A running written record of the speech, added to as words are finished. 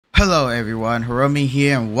Hello everyone, Hiromi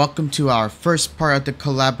here and welcome to our first part of the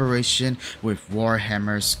collaboration with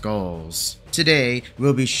Warhammer Skulls. Today,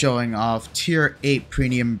 we'll be showing off Tier 8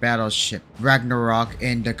 Premium Battleship Ragnarok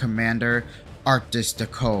and the commander, Arthus The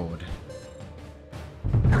Cold.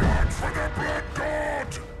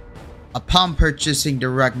 Upon purchasing the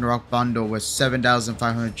Ragnarok bundle with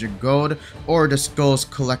 7,500 gold or the Skulls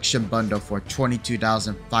collection bundle for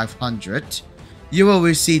 22,500, you will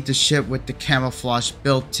receive the ship with the camouflage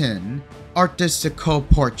built in, Arthus The Cold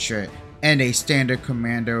portrait, and a standard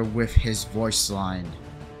commander with his voice line.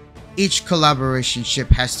 Each collaboration ship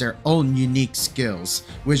has their own unique skills,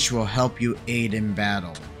 which will help you aid in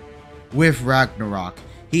battle. With Ragnarok,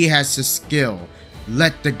 he has the skill,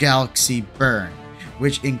 Let the Galaxy Burn,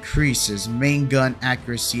 which increases main gun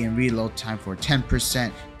accuracy and reload time for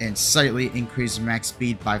 10% and slightly increases max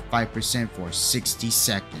speed by 5% for 60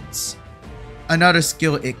 seconds. Another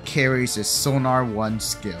skill it carries is Sonar 1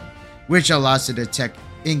 skill, which allows it to detect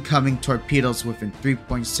incoming torpedoes within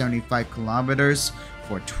 3.75 kilometers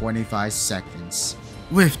for 25 seconds.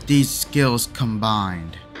 With these skills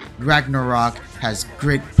combined, Ragnarok has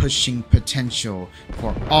great pushing potential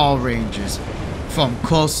for all ranges, from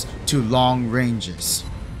close to long ranges.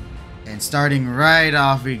 And starting right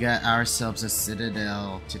off, we got ourselves a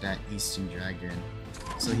citadel to that Eastern Dragon.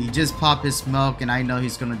 So he just popped his smoke and I know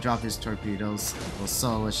he's gonna drop his torpedoes. Well,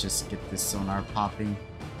 so let's just get this sonar popping.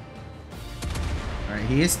 Alright,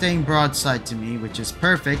 he is staying broadside to me, which is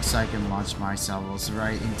perfect, so I can launch my salvos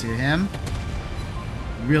right into him.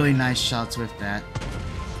 Really nice shots with that.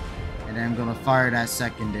 And then I'm gonna fire that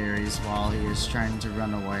secondaries while he is trying to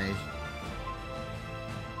run away.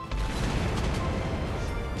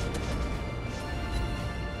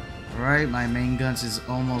 Alright, my main guns is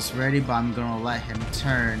almost ready, but I'm gonna let him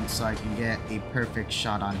turn so I can get a perfect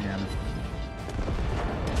shot on him.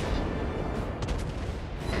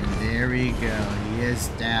 And there we go, he is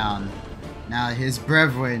down. Now his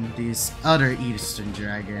brethren, this other Eastern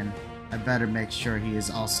Dragon, I better make sure he is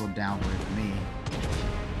also down with me.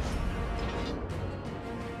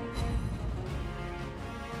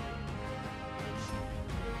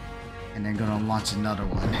 And then gonna launch another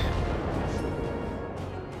one.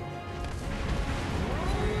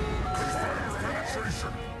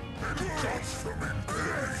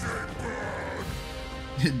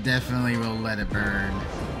 Definitely will let it burn.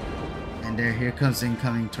 And here comes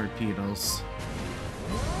incoming torpedoes.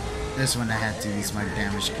 This one I had to use my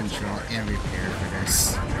damage control and repair for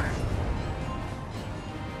this.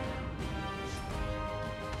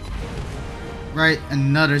 Right,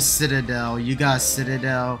 another citadel. You got a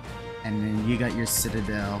citadel, and then you got your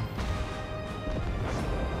citadel.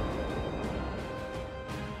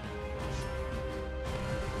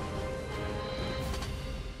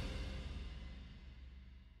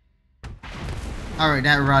 Alright,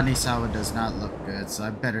 that Rodney Salvo does not look good, so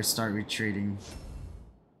I better start retreating.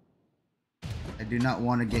 I do not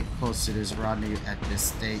want to get close to this Rodney at this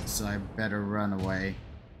state, so I better run away.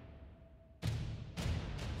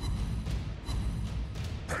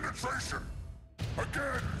 Penetration!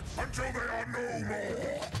 Again! Until they are no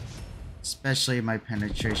more! Especially my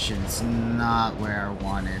penetration is not where I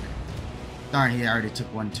wanted. Darn, he already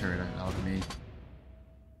took one turret out of me.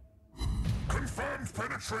 Confirmed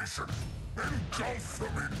penetration! Engulf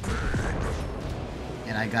them in pain!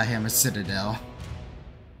 And I got him a citadel.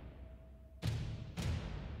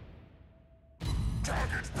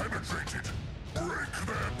 Target penetrated! Break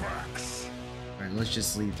their backs! Alright, let's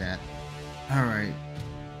just leave that. Alright.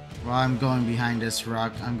 While I'm going behind this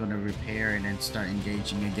rock, I'm gonna repair and then start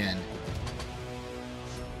engaging again.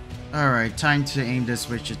 Alright, time to aim this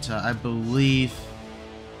Wichita. I believe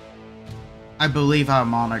our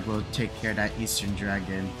Monarch will take care of that Eastern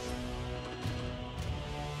Dragon.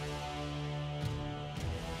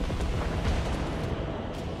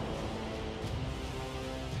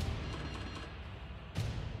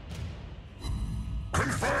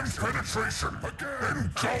 Confirmed penetration! Again!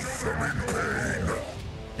 Engulf them in pain!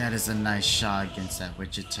 That is a nice shot against that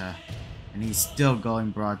Wichita. And he's still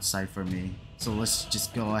going broadside for me. So let's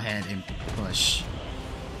just go ahead and push.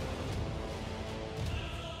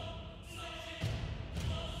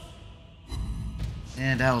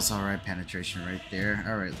 And that was alright penetration right there.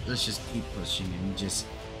 Alright, let's just keep pushing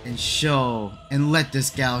and show and let this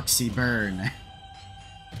galaxy burn.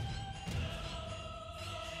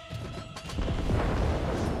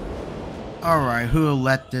 Alright, who will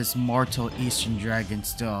let this mortal Eastern Dragon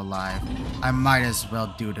still alive? I might as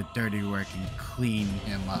well do the dirty work and clean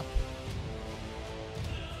him up.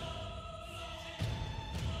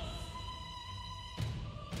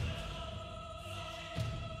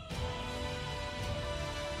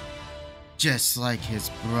 just like his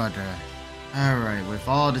brother. Alright, with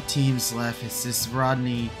all the teams left, it's just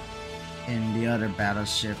Rodney and the other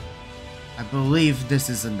battleship. I believe this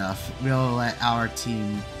is enough. We'll let our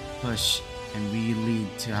team push and we lead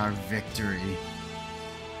to our victory.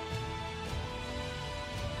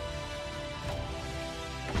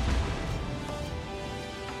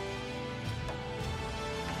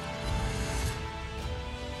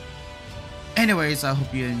 Anyways, I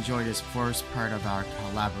hope you enjoyed this first part of our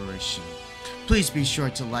collaboration. Please be sure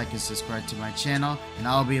to like and subscribe to my channel, and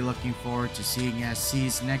I'll be looking forward to seeing you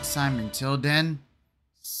guys next time. Until then,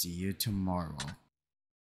 see you tomorrow.